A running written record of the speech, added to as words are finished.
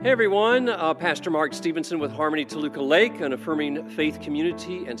Hey everyone, Pastor Mark Stevenson with Harmony Toluca Lake, an affirming faith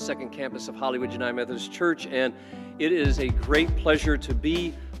community and second campus of Hollywood United Methodist Church, and it is a great pleasure to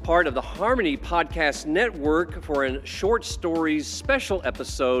be part of the Harmony Podcast Network for a short stories special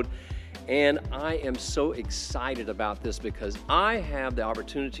episode. And I am so excited about this because I have the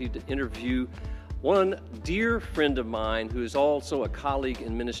opportunity to interview one dear friend of mine who is also a colleague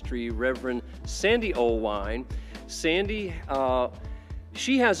in ministry, Reverend Sandy Olwine. Sandy,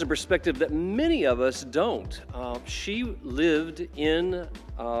 she has a perspective that many of us don't. She lived in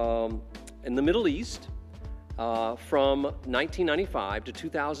the Middle East from 1995 to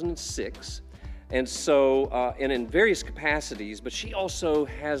 2006, and so and in various capacities. But she also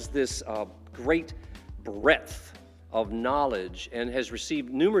has this great breadth of knowledge and has received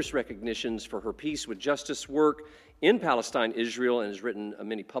numerous recognitions for her peace with justice work in Palestine, Israel, and has written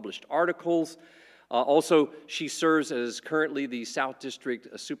many published articles. Also, she serves as currently the South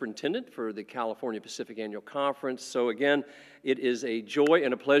District Superintendent for the California Pacific Annual Conference. So again, it is a joy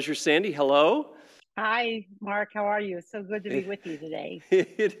and a pleasure. Sandy, hello. Hi, Mark. How are you? It's so good to be with you today.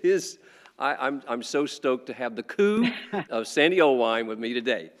 It is. I'm so stoked to have the coup of Sandy Olwine with me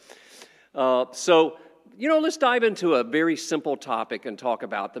today. So, let's dive into a very simple topic and talk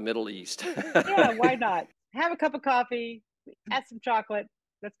about the Middle East. Yeah, why not? Have a cup of coffee, add some chocolate.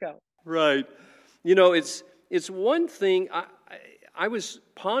 Let's go. Right. It's one thing. I was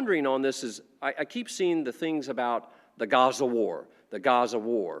pondering on this as I keep seeing the things about the Gaza war,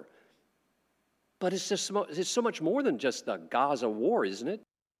 but it's so much more than just the Gaza war, isn't it?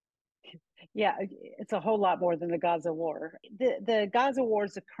 Yeah, it's a whole lot more than the Gaza war. The Gaza war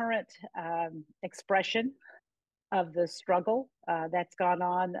is the current expression of the struggle that's gone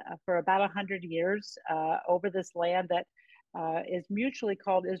on for about 100 years over this land that is mutually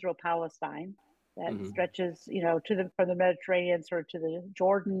called Israel-Palestine. That stretches, from the Mediterranean sort of to the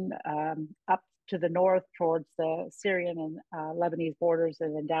Jordan, up to the north towards the Syrian and Lebanese borders,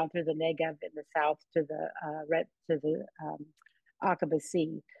 and then down through the Negev in the south to the Aqaba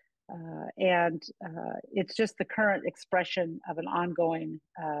Sea. And it's just the current expression of an ongoing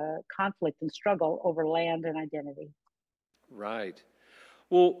conflict and struggle over land and identity. Right.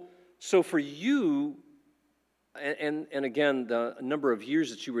 Well, so for you, and again, the number of years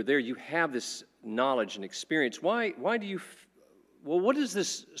that you were there, you have this knowledge and experience. Why do you, what is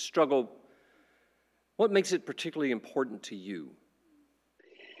this struggle, what makes it particularly important to you?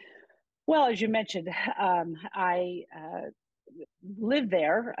 Well, as you mentioned, I lived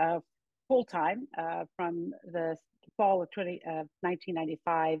there full-time from the fall of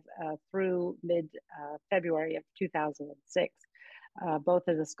 1995 through mid-February of 2006. Both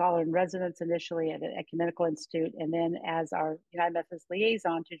as a scholar in residence initially at an ecumenical institute, and then as our United Methodist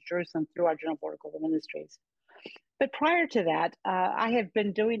liaison to Jerusalem through our General Board of Global Ministries. But prior to that, I have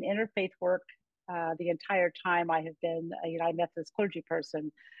been doing interfaith work the entire time I have been a United Methodist clergy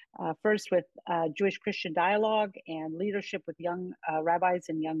person, first with Jewish Christian dialogue and leadership with young rabbis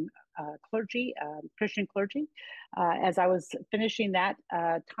and young clergy, Christian clergy. As I was finishing that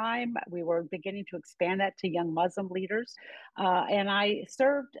time, we were beginning to expand that to young Muslim leaders. And I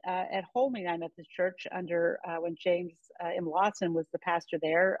served at Holman United Methodist Church under when James M. Lawson was the pastor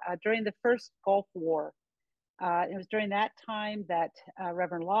there during the first Gulf War. It was during that time that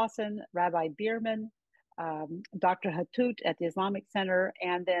Reverend Lawson, Rabbi Bierman, Dr. Hatut at the Islamic Center,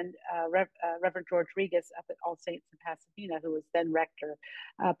 and then Reverend George Regas up at All Saints in Pasadena, who was then rector,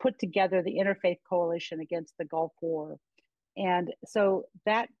 put together the Interfaith Coalition against the Gulf War. And so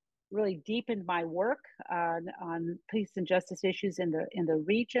that really deepened my work on peace and justice issues in the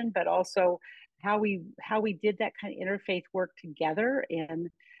region, but also how we did that kind of interfaith work together, and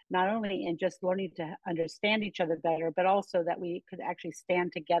not only in just learning to understand each other better, but also that we could actually stand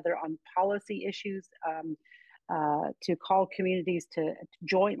together on policy issues, to call communities to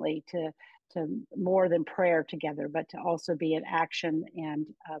jointly to more than prayer together, but to also be in action and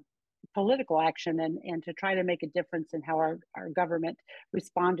political action, and to try to make a difference in how our government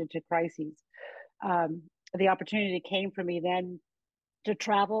responded to crises. The opportunity came for me then to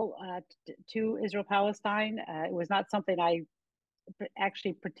travel to Israel-Palestine. It was not something I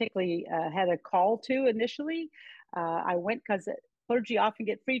actually particularly had a call to initially. I went because clergy often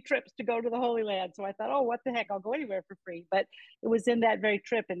get free trips to go to the Holy Land. So I thought, oh, what the heck, I'll go anywhere for free. But it was in that very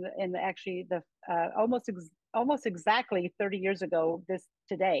trip, and actually the almost exactly 30 years ago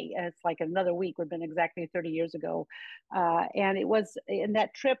today. It's like another week would have been exactly 30 years ago. And it was in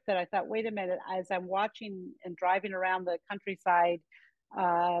that trip that I thought, wait a minute, as I'm watching and driving around the countryside,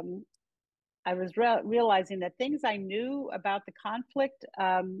 I was realizing that things I knew about the conflict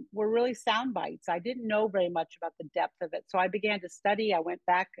were really sound bites. I didn't know very much about the depth of it. So I began to study. I went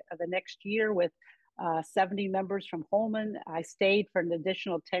back the next year with 70 members from Holman. I stayed for an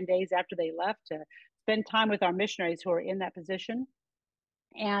additional 10 days after they left to spend time with our missionaries who are in that position.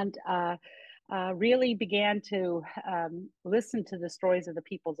 And really began to listen to the stories of the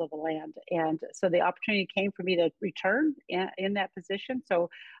peoples of the land. And so the opportunity came for me to return in that position. So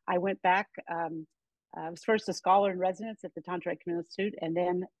I went back. I was first a scholar in residence at the Tantra Ecumenical Institute, and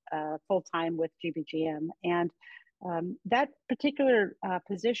then full time with GBGM. And that particular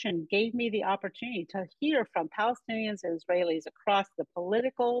position gave me the opportunity to hear from Palestinians and Israelis across the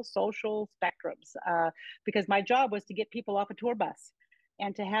political, social spectrums, because my job was to get people off a tour bus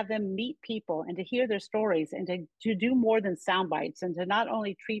and to have them meet people and to hear their stories and to do more than sound bites, and to not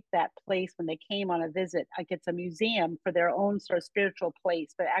only treat that place when they came on a visit like it's a museum for their own sort of spiritual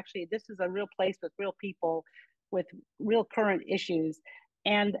place, but actually this is a real place with real people with real current issues.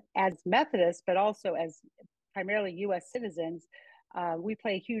 And as Methodists, but also as primarily US citizens, we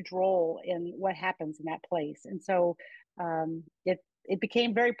play a huge role in what happens in that place. And so it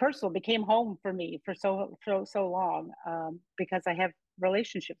became very personal, became home for me for so long, because I have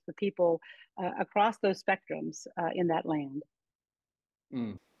relationships with people across those spectrums in that land.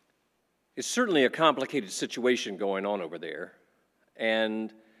 Mm. It's certainly a complicated situation going on over there,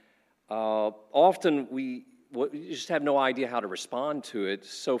 and often we just have no idea how to respond to it.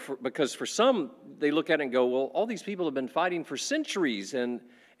 So, because for some, they look at it and go, "Well, all these people have been fighting for centuries, and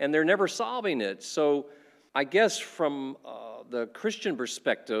they're never solving it." So, I guess from the Christian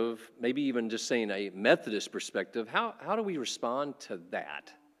perspective, maybe even just saying a Methodist perspective, how do we respond to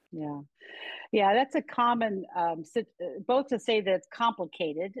that? Yeah, that's a common, both to say that it's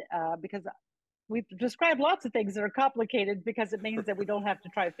complicated, because we've described lots of things that are complicated because it means that we don't have to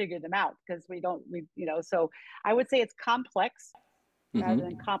try to figure them out, because so I would say it's complex rather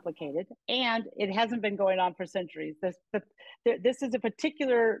than complicated, and it hasn't been going on for centuries. This is a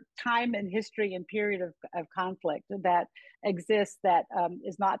particular time in history and period of conflict that exists, that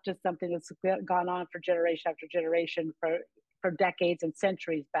is not just something that's gone on for generation after generation for decades and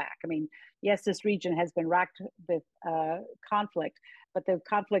centuries back. I mean, yes, this region has been racked with conflict, but the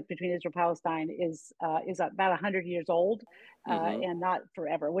conflict between Israel and Palestine is about 100 years old, and not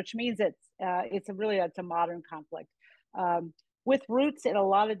forever, which means it's a modern conflict. With roots in a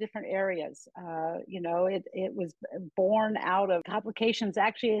lot of different areas. It was born out of complications.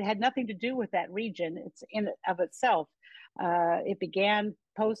 Actually, it had nothing to do with that region. It's in of itself. It began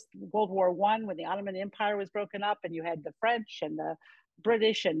post World War I, when the Ottoman Empire was broken up, and you had the French and the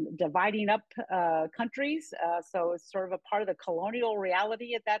British and dividing up countries. So it's sort of a part of the colonial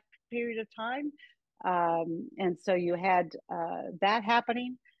reality at that period of time. And so you had that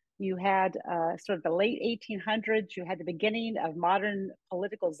happening. You had sort of the late 1800s, you had the beginning of modern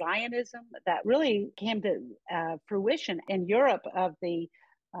political Zionism that really came to fruition in Europe, of the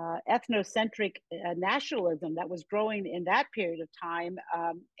ethnocentric nationalism that was growing in that period of time,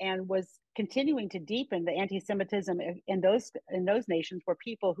 and was continuing to deepen the anti-Semitism in those nations, where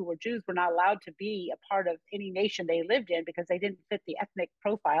people who were Jews were not allowed to be a part of any nation they lived in because they didn't fit the ethnic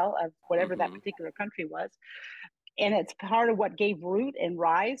profile of whatever that particular country was. And it's part of what gave root and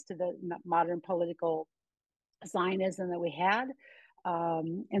rise to the modern political Zionism that we had.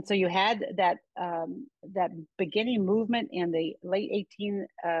 And so you had that beginning movement in the late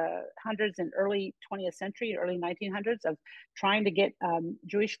 1800s and early 20th century, early 1900s, of trying to get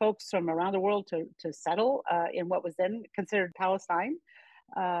Jewish folks from around the world to settle in what was then considered Palestine.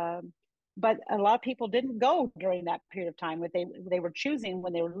 But a lot of people didn't go during that period of time. What they were choosing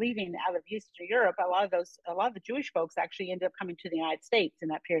when they were leaving out of Eastern Europe, a lot of the Jewish folks actually ended up coming to the United States in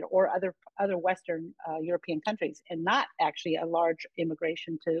that period, or other Western European countries, and not actually a large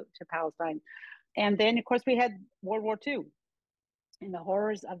immigration to Palestine. And then, of course, we had World War II and the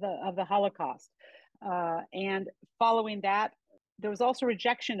horrors of the Holocaust. And following that, there was also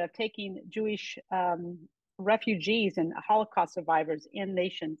rejection of taking Jewish refugees and Holocaust survivors in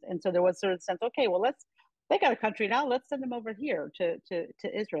nations. And so there was sort of a sense, okay, well, they got a country now, let's send them over here to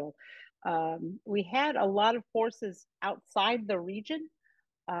Israel. We had a lot of forces outside the region,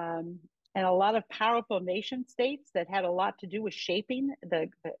 and a lot of powerful nation states that had a lot to do with shaping that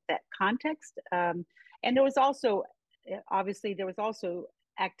context. And there was also, obviously,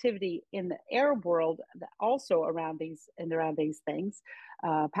 activity in the Arab world also around these things.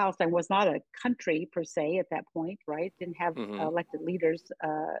 Palestine was not a country per se at that point, right? Didn't have elected leaders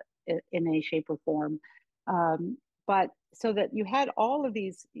in any shape or form. But so that we've had all of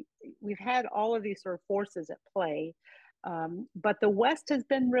these sort of forces at play. But the West has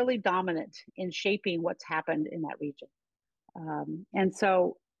been really dominant in shaping what's happened in that region. And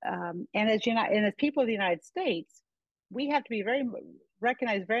so, and as people of the United States, we have to be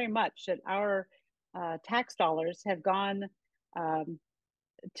recognize very much that our tax dollars have gone um,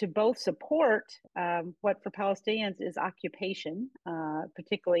 to both support what for Palestinians is occupation,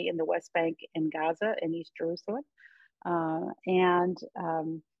 particularly in the West Bank and Gaza and East Jerusalem, and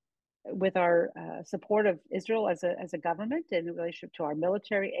with our support of Israel as a government in relationship to our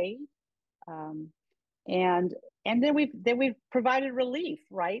military aid. Um, and then we've provided relief,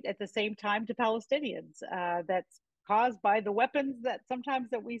 right, at the same time to Palestinians that's caused by the weapons that sometimes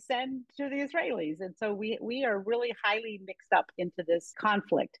that we send to the Israelis. And so we are really highly mixed up into this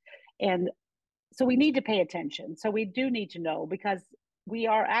conflict. And so we need to pay attention. So we do need to know, because we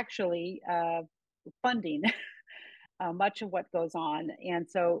are actually funding much of what goes on. And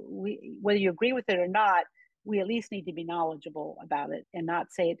so whether you agree with it or not, we at least need to be knowledgeable about it and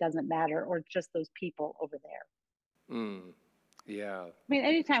not say it doesn't matter or just those people over there. Yeah. I mean,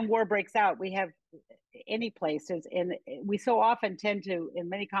 anytime war breaks out, we have any places, and we so often tend to, in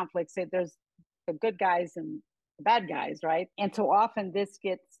many conflicts, say there's the good guys and the bad guys, right? And so often this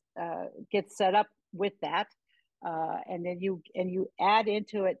gets set up with that, and then you add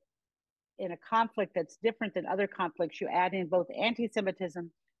into it in a conflict that's different than other conflicts. You add in both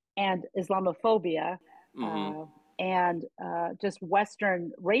anti-Semitism and Islamophobia, Mm-hmm. and just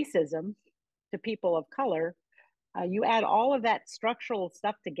Western racism to people of color. You add all of that structural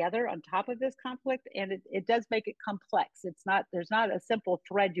stuff together on top of this conflict, and it does make it complex. There's not a simple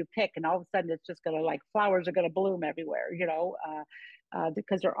thread you pick, and all of a sudden it's just going to, like, flowers are going to bloom everywhere,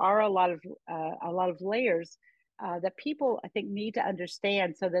 because there are a lot of layers that people, I think, need to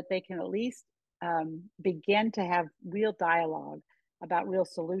understand so that they can at least begin to have real dialogue about real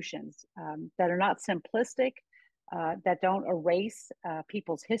solutions that are not simplistic, that don't erase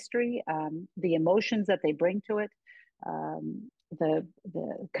people's history, the emotions that they bring to it, the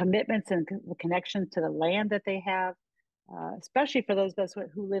commitments and the connections to the land that they have, especially for those of us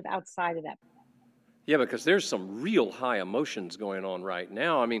who live outside of that. Yeah, because there's some real high emotions going on right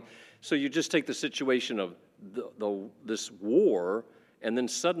now. I mean, so you just take the situation of this war, and then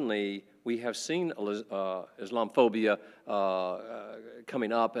suddenly we have seen Islamophobia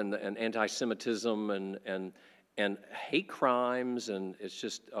coming up, and anti-Semitism and hate crimes, and it's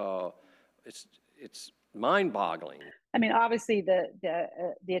just it's mind-boggling. I mean, obviously,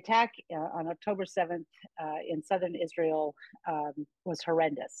 the attack on October 7th in southern Israel was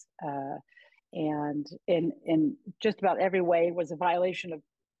horrendous, and in just about every way was a violation of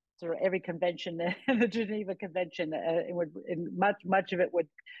sort of every convention, the Geneva Convention. Much of it would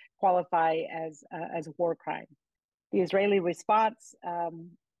qualify as a war crime. The Israeli response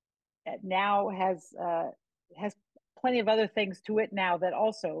now has plenty of other things to it now that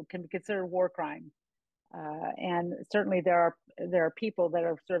also can be considered war crime. And certainly there are people that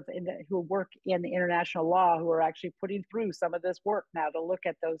are sort of who work in the international law who are actually putting through some of this work now to look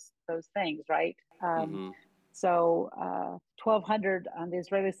at those things, right? Mm-hmm. So 1,200 on the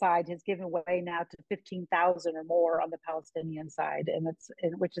Israeli side has given way now to 15,000 or more on the Palestinian side,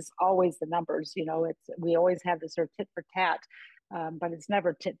 which is always the numbers. We always have this sort of tit for tat, but it's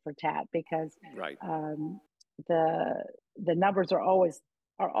never tit for tat, because Right. The numbers are always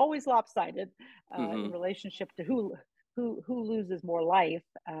lopsided Mm-hmm. in relationship to who loses more life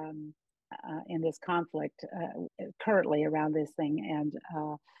in this conflict currently around this thing,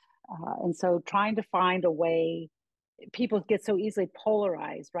 and so trying to find a way. People get so easily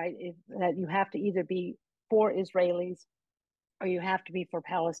polarized, right? That you have to either be for Israelis or you have to be for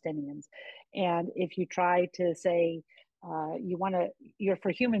Palestinians, and if you try to say you're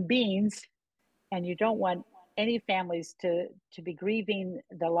for human beings and you don't want any families to be grieving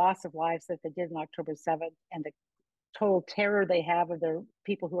the loss of lives that they did on October 7th and the total terror they have of their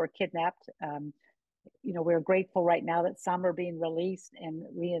people who are kidnapped. We're grateful right now that some are being released and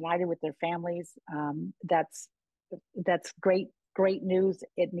reunited with their families. That's great news.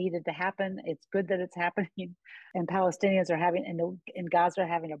 It needed to happen. It's good that it's happening. And Palestinians are in Gaza are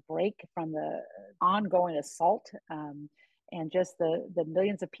having a break from the ongoing assault, and just the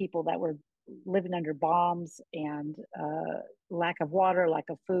millions of people that were living under bombs and lack of water, lack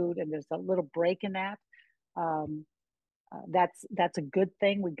of food, and there's a little break in that. That's a good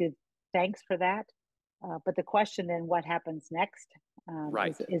thing. We give thanks for that. But the question then, what happens next,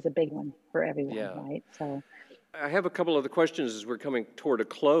 Right. is a big one for everyone, Yeah. right? So I have a couple of the questions as we're coming toward a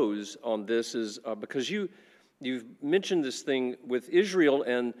close on this, is because you've mentioned this thing with Israel,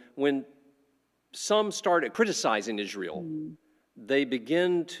 and when some started criticizing Israel, they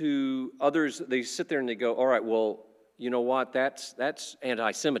sit there and they go, all right, well, you know what, that's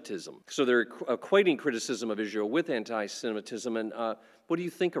anti-Semitism. So they're equating criticism of Israel with anti-Semitism. And what do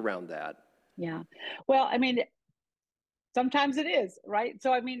you think around that? Yeah. Well, I mean, sometimes it is, right?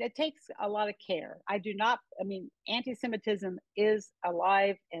 So, I mean, it takes a lot of care. Anti-Semitism is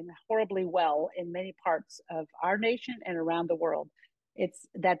alive and horribly well in many parts of our nation and around the world.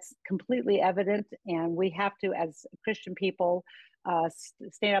 That's completely evident, and we have to, as Christian people,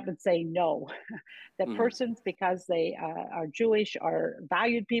 stand up and say no. That persons, because they are Jewish, are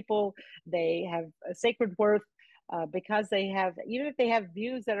valued people. They have a sacred worth. Because they have, even if they have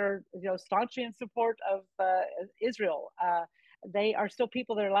views that are, staunchly in support of Israel, they are still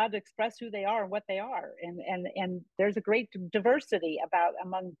people that are allowed to express who they are and what they are. And there's a great diversity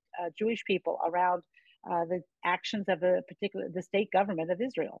among Jewish people around the actions of the state government of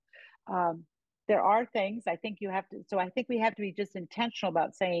Israel. There are things I think I think we have to be just intentional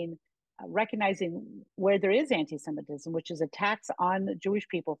about saying, recognizing where there is anti-Semitism, which is attacks on Jewish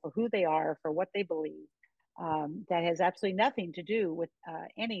people for who they are, for what they believe. That has absolutely nothing to do with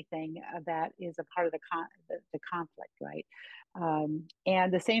anything that is a part of the conflict, right?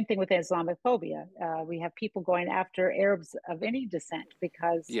 And the same thing with Islamophobia. We have people going after Arabs of any descent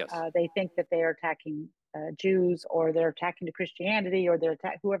because they think that they are attacking Jews, or they're attacking the Christianity, or they're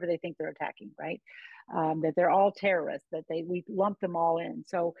whoever they think they're attacking, right? That they're all terrorists, that we lump them all in.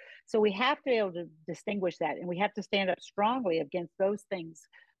 So we have to be able to distinguish that, and we have to stand up strongly against those things.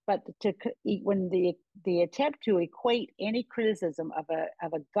 But when the attempt to equate any criticism of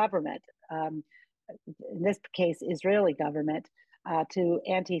a government, in this case Israeli government, to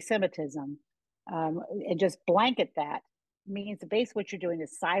anti-Semitism, and just blanket that, means that basically what you're doing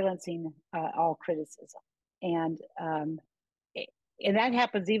is silencing all criticism, and that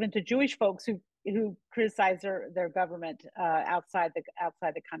happens even to Jewish folks who criticize their government outside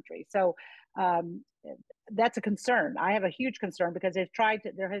the country. So that's a concern. I have a huge concern because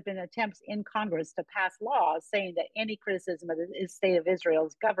there have been attempts in Congress to pass laws saying that any criticism of the state of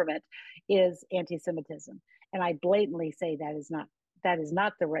Israel's government is anti-Semitism, and I blatantly say that is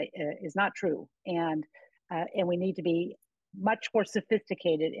not true, and we need to be much more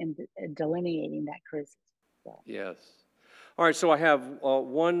sophisticated in delineating that criticism. So. Yes. All right. So I have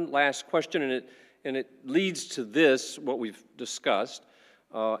one last question, and it leads to this, what we've discussed,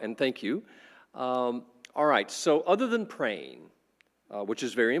 and thank you. All right, so other than praying, which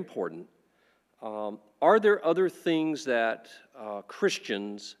is very important, are there other things that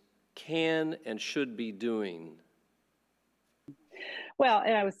Christians can and should be doing? Well,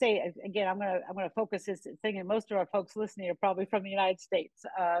 and I would say again, I'm going to focus this thing, and most of our folks listening are probably from the United States.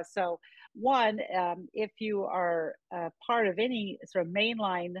 So, one, if you are part of any sort of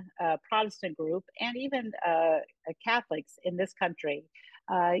mainline Protestant group, and even Catholics in this country,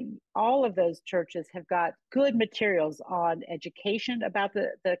 all of those churches have got good materials on education about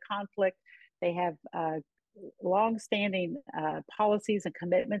the conflict. They have long-standing policies and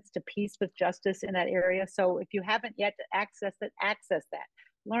commitments to peace with justice in that area. So if you haven't yet access that,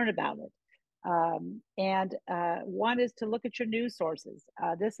 learn about it. And one is to look at your news sources.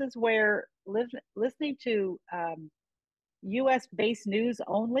 This is where listening to U.S.-based news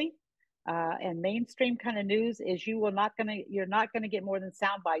only and mainstream kind of news is you're not gonna get more than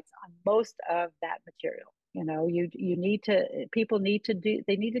sound bites on most of that material. People need to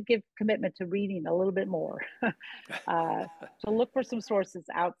give commitment to reading a little bit more. So look for some sources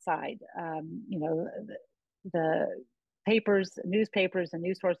outside, the newspapers and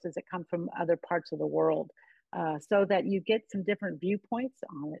news sources that come from other parts of the world, so that you get some different viewpoints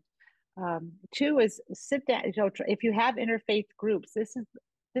on it. Two is sit down. If you have interfaith groups, this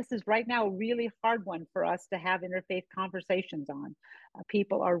is right now a really hard one for us to have interfaith conversations on.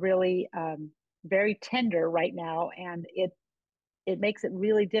 People are really very tender right now, and it makes it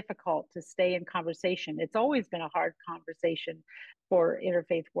really difficult to stay in conversation. It's always been a hard conversation for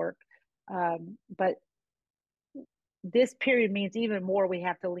interfaith work, but this period means even more. We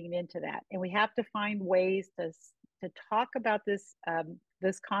have to lean into that, and we have to find ways to talk about this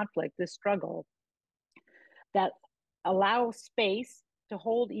conflict, this struggle, that allow space to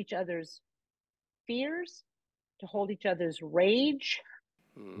hold each other's fears, to hold each other's rage,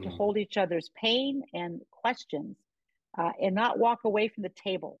 to hold each other's pain and questions, and not walk away from the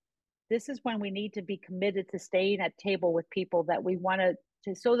table. This is when we need to be committed to staying at table with people that we want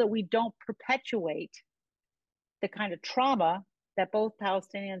to, so that we don't perpetuate the kind of trauma that both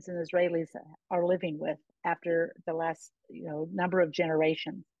Palestinians and Israelis are living with after the last number of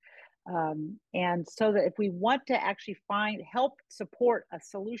generations. And so that if we want to actually help support a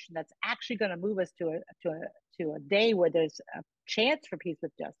solution that's actually going to move us to a day where there's a chance for peace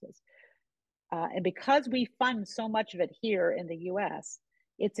with justice, And because we fund so much of it here in the US,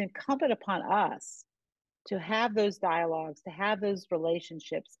 it's incumbent upon us to have those dialogues, to have those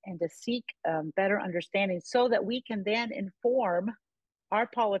relationships, and to seek better understanding so that we can then inform our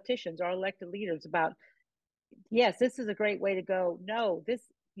politicians, our elected leaders about, yes, this is a great way to go. No, this,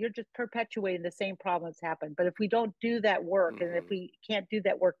 you're just perpetuating the same problems happen. But if we don't do that work, and if we can't do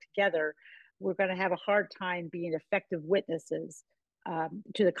that work together, we're going to have a hard time being effective witnesses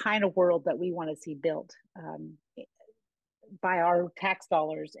to the kind of world that we want to see built by our tax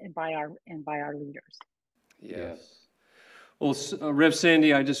dollars and by our leaders. Yes. Well, Rev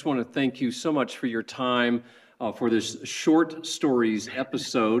Sandy, I just want to thank you so much for your time for this short stories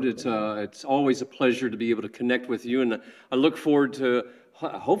episode. It's always a pleasure to be able to connect with you, and I look forward to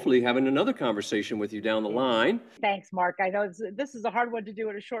hopefully having another conversation with you down the line. Thanks, Mark. I know this is a hard one to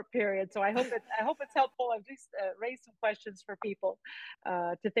do in a short period, so I hope it's helpful. I've just raised some questions for people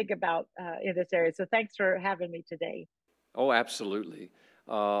to think about in this area. So thanks for having me today. Oh, absolutely.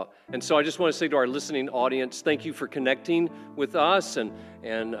 And so I just want to say to our listening audience, thank you for connecting with us, and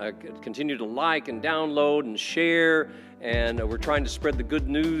continue to like and download and share. And we're trying to spread the good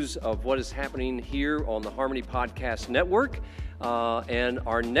news of what is happening here on the Harmony Podcast Network. And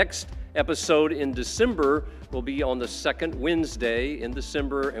our next episode in December will be on the second Wednesday in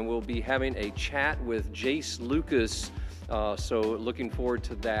December, and we'll be having a chat with Jace Lucas. So looking forward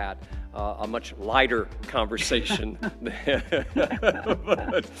to that. A much lighter conversation.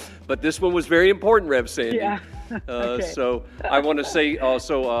 but this one was very important, Rev Sandy. Yeah. Okay. So I want to say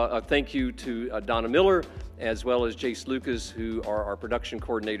also thank you to Donna Miller as well as Jace Lucas, who are our production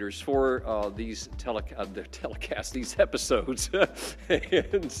coordinators for these telecasts, these episodes.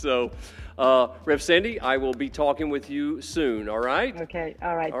 And so, Rev Sandy, I will be talking with you soon, all right? Okay,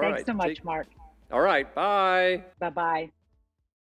 all right. Thanks so much, Mark. All right, bye. Bye-bye.